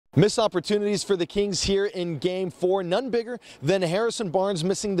Missed opportunities for the Kings here in Game 4, none bigger than Harrison Barnes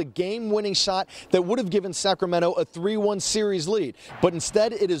missing the game-winning shot that would have given Sacramento a 3-1 series lead. But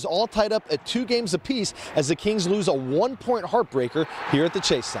instead, it is all tied up at 2 games apiece as the Kings lose a 1-point heartbreaker here at the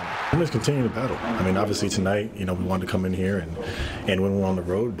Chase Center. We're just continuing to battle. I mean, obviously tonight, we wanted to come in here and win on the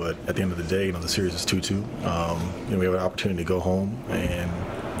road, but at the end of the day, the series is 2-2. We have an opportunity to go home and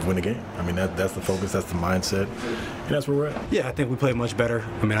win the game. I mean, that's the focus, that's the mindset, and that's where we're at. Yeah, I think we played much better.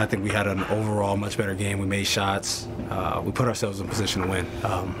 I mean, I think we had an overall much better game. We made shots. We put ourselves in position to win.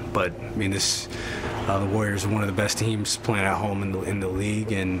 But I mean, the Warriors are one of the best teams playing at home in the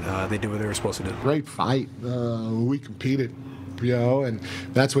league, and they did what they were supposed to do. Great fight. We competed, and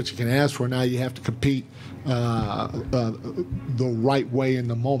that's what you can ask for. Now you have to compete the right way in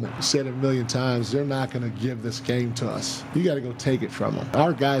the moment. I said it a million times, they're not going to give this game to us. You got to go take it from them.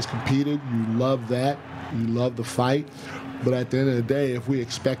 Our guys competed. You love that. You love the fight. But at the end of the day, if we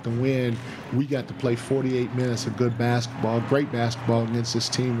expect to win, we got to play 48 minutes of good basketball, great basketball against this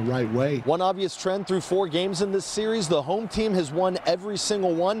team the right way. One obvious trend through 4 games in this series, the home team has won every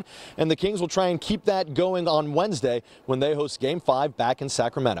single one, and the Kings will try and keep that going on Wednesday when they host Game 5 back in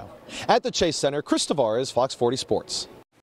Sacramento. At the Chase Center, Chris Tavares, Fox 40 Sports.